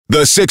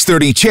The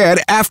 6:30 CHED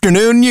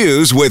Afternoon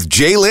News with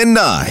Jaylen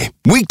Nye.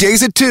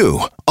 Weekdays at 2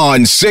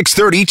 on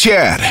 6:30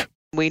 CHED.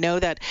 We know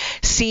that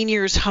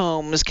seniors'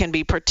 homes can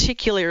be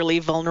particularly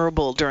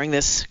vulnerable during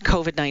this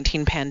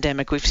COVID-19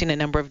 pandemic. We've seen a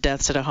number of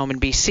deaths at a home in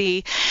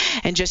BC.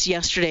 And just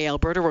yesterday,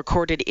 Alberta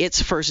recorded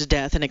its first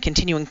death in a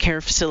continuing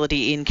care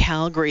facility in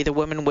Calgary. The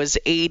woman was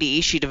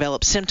 80. She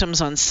developed symptoms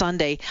on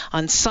Sunday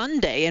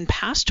and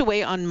passed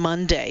away on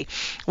Monday.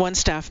 One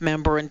staff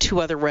member and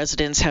two other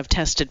residents have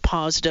tested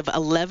positive.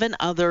 11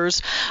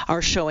 others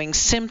are showing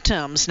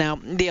symptoms. Now,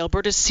 the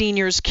Alberta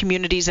Seniors,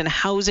 Communities and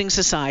Housing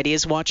Society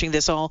is watching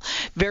this all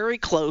very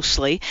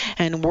closely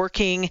and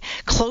working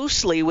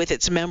closely with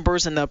its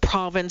members in the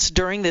province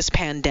during this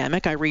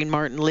pandemic. Irene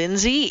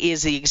Martin-Lindsay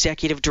is the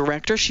executive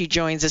director. She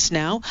joins us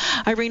now.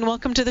 Irene,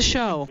 welcome to the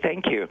show.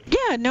 Thank you.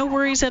 Yeah, no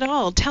worries at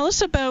all. Tell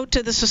us about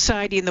the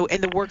society and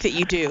the work that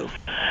you do.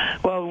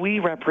 Well, we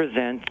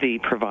represent the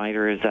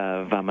providers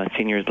of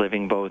seniors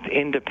living, both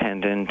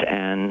independent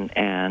and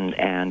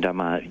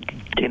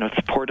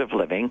supportive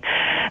living,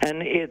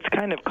 and it's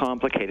kind of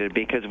complicated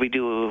because we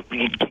do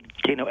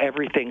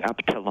everything up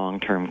to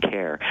long-term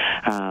care,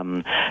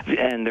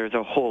 and there's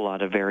a whole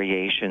lot of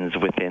variations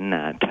within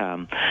that.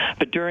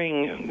 But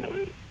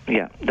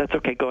that's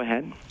okay. Go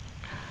ahead.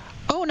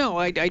 Oh, no,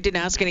 I didn't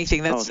ask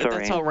anything. That's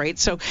all right.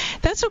 So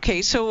that's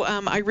okay. So,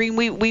 Irene,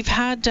 we've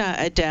had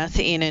a death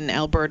in an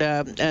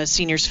Alberta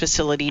seniors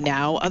facility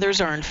now. Others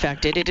are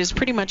infected. It is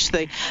pretty much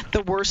the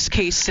worst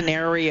case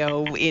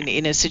scenario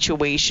in a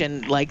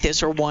situation like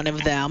this, or one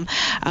of them.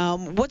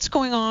 What's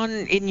going on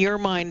in your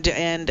mind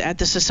and at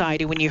the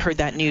society when you heard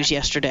that news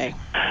yesterday?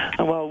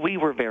 Well, we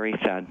were very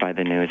sad by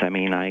the news. I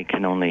mean, I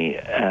can only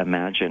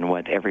imagine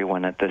what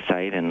everyone at the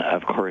site, and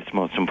of course,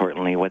 most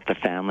importantly, what the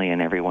family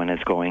and everyone is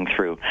going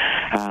through.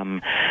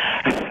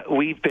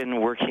 We've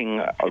been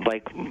working,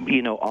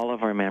 all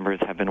of our members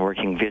have been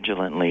working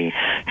vigilantly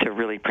to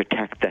really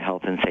protect the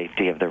health and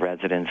safety of the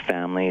residents,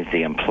 families,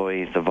 the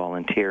employees, the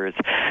volunteers,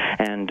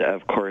 and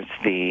of course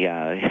the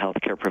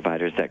healthcare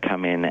providers that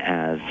come in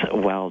as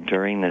well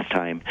during this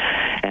time.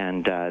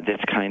 And this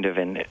kind of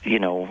an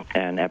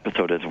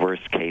episode is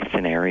worst case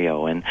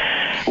scenario, and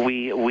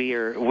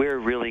we're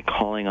really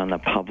calling on the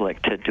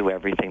public to do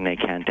everything they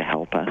can to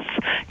help us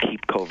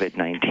keep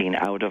COVID-19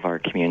 out of our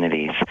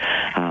communities.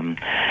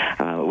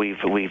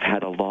 We've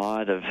had a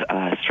lot of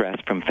stress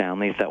from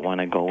families that want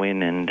to go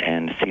in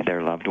and see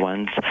their loved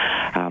ones,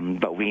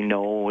 but we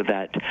know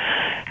that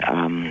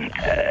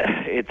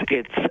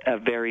it's a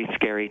very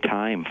scary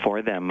time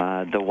for them.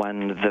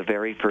 The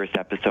very first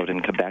episode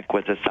in Quebec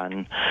was a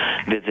son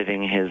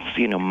visiting his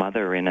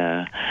mother in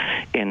a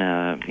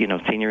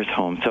seniors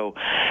home. So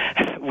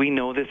we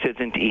know this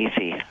isn't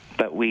easy,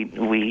 but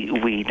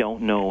we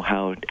don't know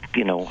how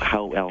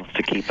else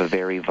to keep a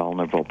very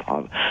vulnerable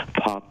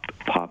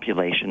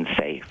population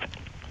safe.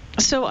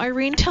 So,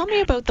 Irene, tell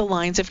me about the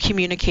lines of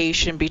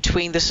communication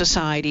between the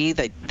society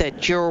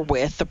that you're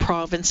with, the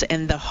province,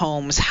 and the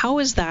homes. How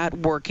is that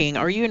working?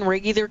 Are you in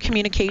regular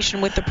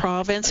communication with the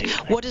province?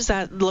 What does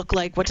that look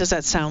like? What does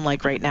that sound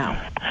like right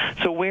now?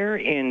 So we're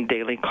in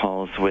daily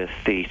calls with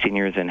the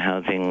Seniors and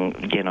Housing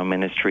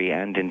Ministry,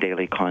 and in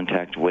daily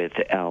contact with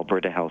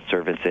Alberta Health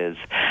Services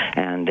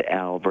and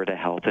Alberta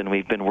Health, and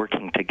we've been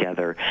working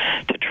together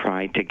to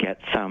try to get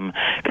some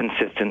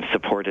consistent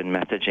support and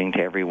messaging to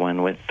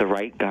everyone with the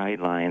right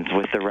guidelines,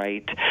 with the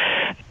right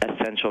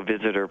essential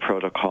visitor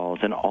protocols,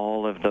 and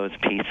all of those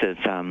pieces.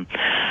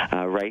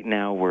 Right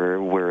now,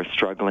 we're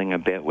struggling a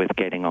bit with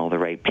getting all the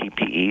right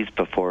PPEs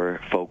before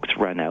folks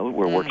run out.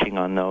 We're working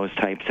on those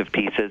types of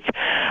pieces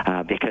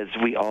because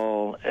we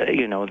all,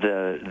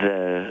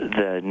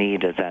 the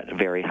need is at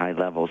very high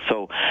levels.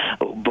 So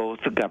both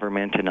the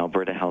government and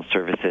Alberta Health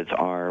Services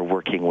are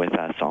working with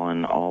us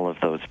on all of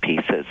those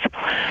pieces.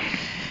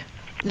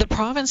 The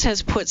province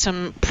has put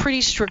some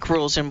pretty strict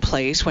rules in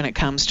place when it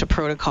comes to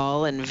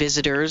protocol and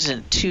visitors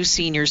and to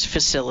seniors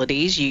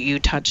facilities. You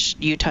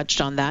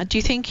touched on that. Do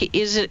you think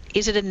is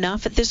it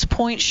enough at this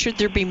point? Should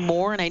there be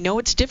more? And I know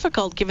it's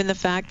difficult given the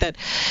fact that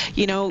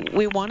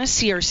we want to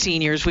see our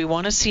seniors, we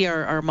want to see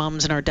our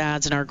moms and our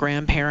dads and our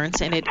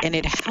grandparents, and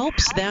it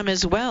helps them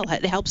as well.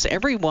 It helps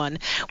everyone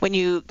when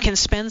you can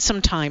spend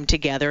some time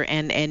together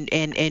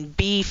and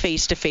be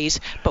face to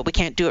face, but we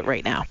can't do it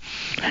right now.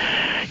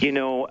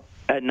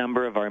 A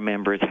number of our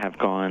members have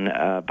gone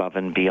above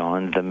and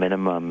beyond the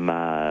minimum,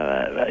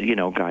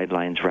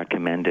 guidelines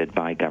recommended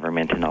by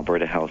government and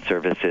Alberta Health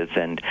Services,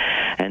 and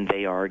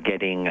they are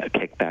getting a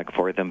kickback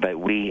for them. But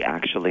we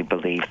actually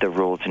believe the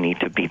rules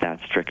need to be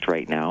that strict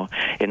right now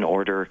in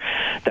order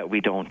that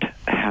we don't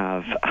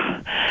have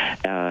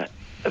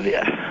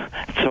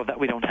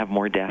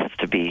more deaths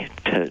to be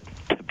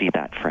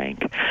that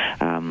frank.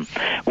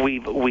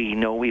 We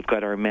know we've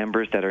got our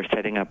members that are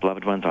setting up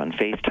loved ones on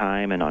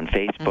FaceTime and on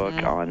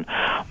Facebook,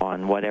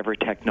 on whatever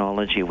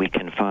technology we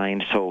can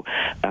find. So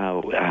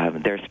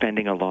they're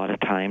spending a lot of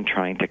time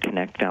trying to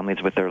connect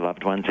families with their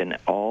loved ones in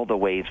all the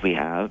ways we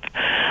have.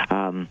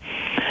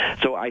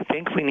 So I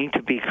think we need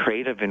to be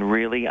creative and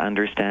really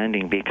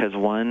understanding, because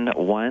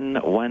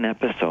one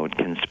episode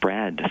can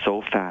spread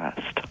so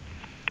fast.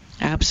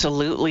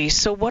 Absolutely.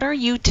 So what are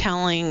you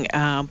telling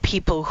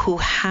people who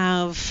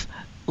have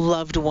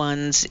loved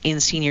ones in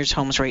seniors'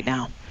 homes right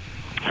now?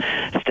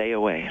 Stay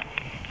away.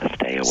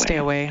 Stay away. Stay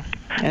away.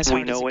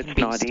 We know it's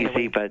not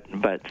easy, but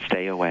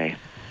stay away.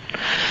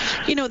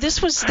 You know,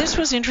 this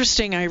was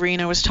interesting, Irene.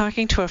 I was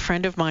talking to a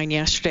friend of mine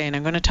yesterday, and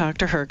I'm going to talk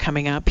to her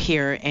coming up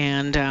here.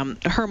 And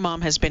her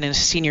mom has been in a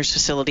seniors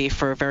facility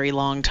for a very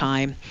long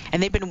time,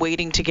 and they've been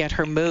waiting to get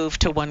her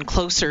moved to one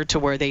closer to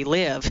where they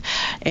live.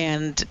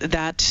 And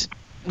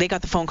they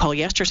got the phone call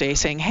yesterday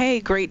saying, hey,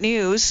 great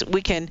news,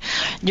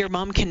 your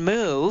mom can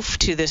move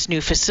to this new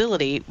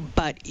facility,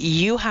 but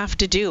you have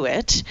to do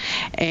it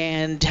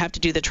and have to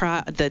do the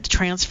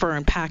transfer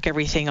and pack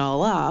everything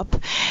all up.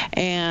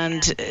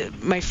 And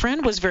my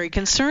friend was very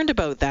concerned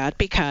about that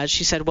because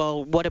she said,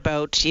 well, what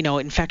about,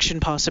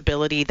 infection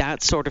possibility,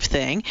 that sort of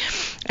thing.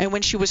 And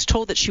when she was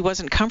told that she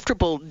wasn't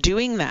comfortable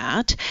doing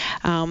that,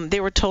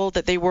 they were told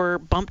that they were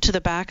bumped to the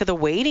back of the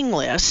waiting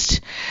list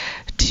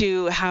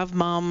to have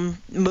mom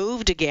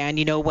moved again,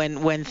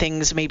 when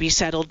things maybe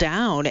settle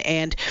down.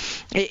 And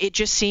it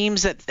just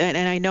seems that, and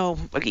I know,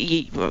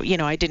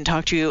 I didn't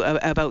talk to you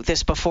about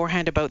this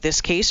beforehand, about this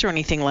case or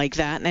anything like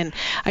that. And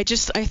I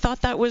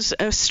thought that was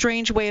a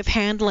strange way of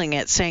handling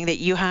it, saying that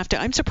you have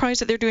to. I'm surprised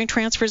that they're doing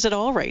transfers at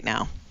all right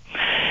now.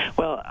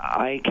 Well,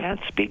 I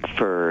can't speak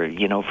for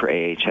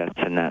AHS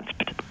in that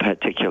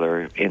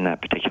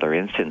particular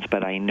instance,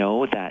 but I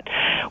know that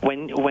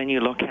when you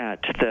look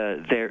at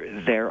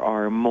there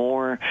are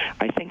more.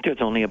 I think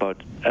there's only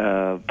about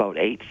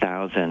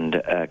 8,000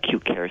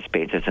 acute care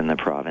spaces in the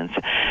province,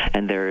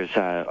 and there's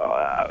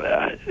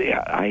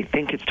I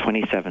think it's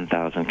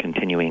 27,000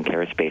 continuing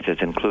care spaces,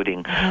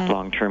 including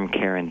long-term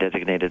care and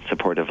designated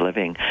supportive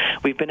living.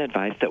 We've been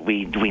advised that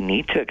we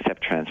need to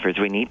accept transfers.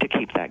 We need to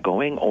keep that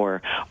going,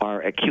 or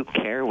our acute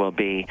care will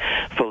be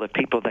full of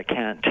people that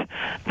can't,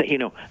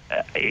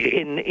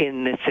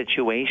 in this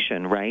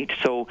situation, right?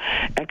 So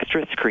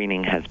extra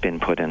screening has been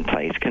put in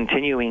place.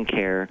 Continuing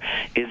care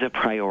is a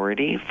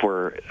priority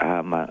for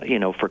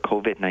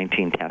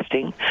COVID-19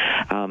 testing.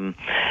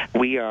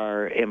 We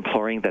are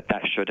imploring that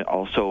should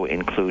also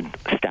include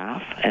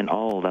staff and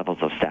all levels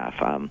of staff,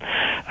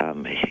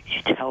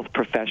 health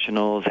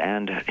professionals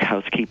and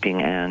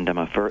housekeeping and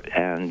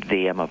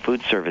the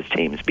food service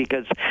teams,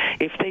 because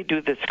if they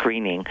do the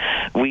screening,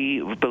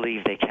 we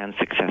believe they can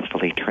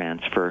successfully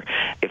transfer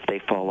if they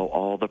follow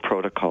all the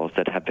protocols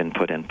that have been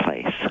put in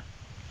place.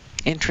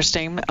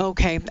 Interesting.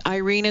 Okay.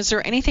 Irene, is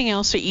there anything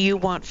else that you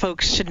want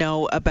folks to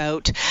know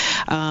about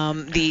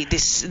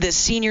the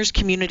seniors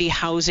community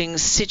housing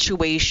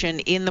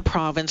situation in the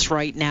province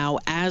right now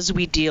as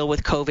we deal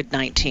with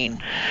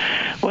COVID-19?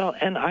 Well,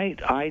 and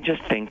I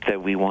just think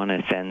that we want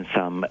to send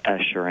some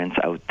assurance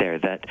out there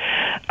that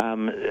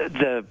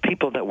the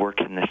people that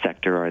work in this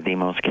sector are the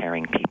most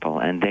caring people,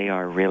 and they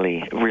are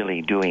really,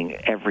 really doing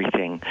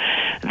everything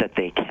that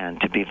they can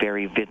to be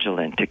very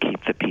vigilant to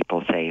keep the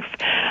people safe,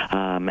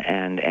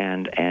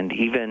 and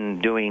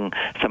even doing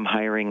some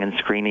hiring and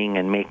screening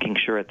and making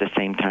sure at the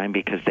same time,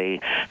 because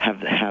they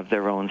have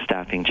their own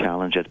staffing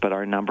challenges. But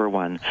our number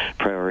one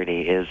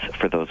priority is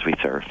for those we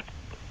serve.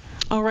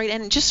 All right,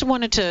 and just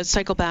wanted to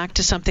cycle back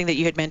to something that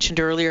you had mentioned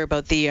earlier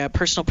about the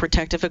personal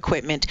protective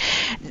equipment.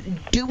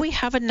 Do we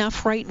have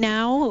enough right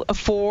now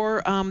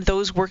for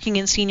those working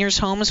in seniors'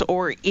 homes,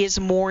 or is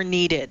more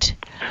needed?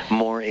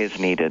 More is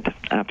needed,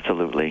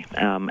 absolutely.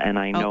 And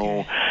I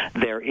know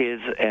there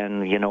is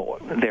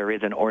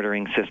an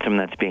ordering system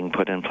that's being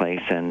put in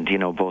place, and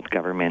both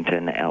government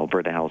and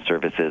Alberta Health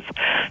Services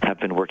have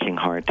been working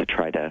hard to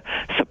try to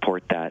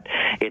support that.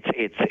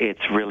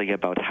 It's really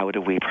about how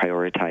do we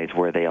prioritize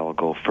where they all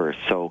go first.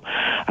 So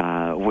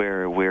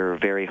we're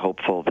very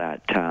hopeful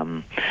that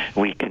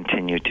we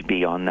continue to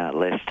be on that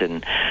list,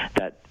 and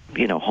that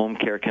home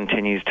care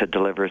continues to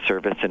deliver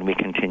service, and we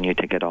continue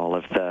to get all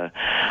of the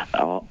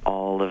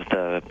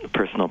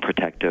personal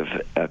protective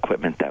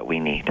equipment that we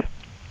need.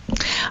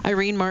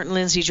 Irene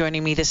Martin-Lindsay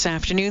joining me this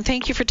afternoon.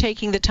 Thank you for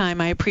taking the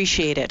time. I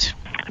appreciate it.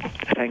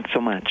 Thanks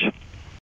so much.